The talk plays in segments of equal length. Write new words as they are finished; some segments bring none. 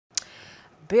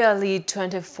Barely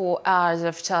 24 hours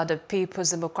after the People's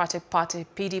Democratic Party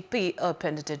 (PDP)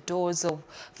 opened the doors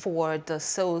for the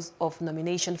sales of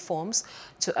nomination forms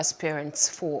to aspirants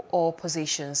for all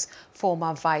positions,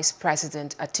 former Vice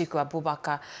President Atiku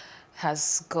Abubakar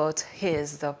has got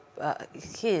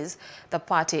the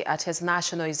party at his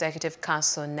National Executive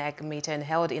Council NEC meeting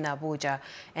held in Abuja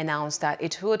announced that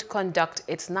it would conduct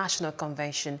its national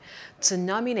convention to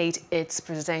nominate its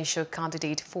presidential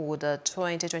candidate for the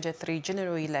 2023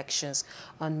 general elections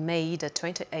on May the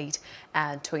 28th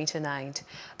and 29th.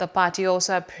 The party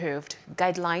also approved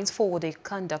guidelines for the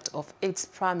conduct of its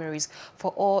primaries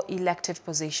for all elective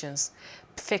positions,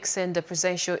 fixing the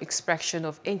presidential expression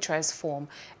of interest form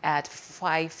at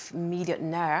 5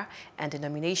 million naira and the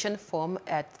nomination form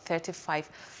at 35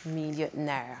 million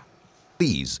naira.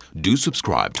 Please do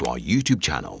subscribe to our YouTube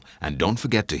channel and don't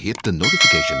forget to hit the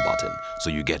notification button so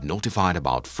you get notified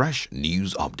about fresh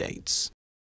news updates.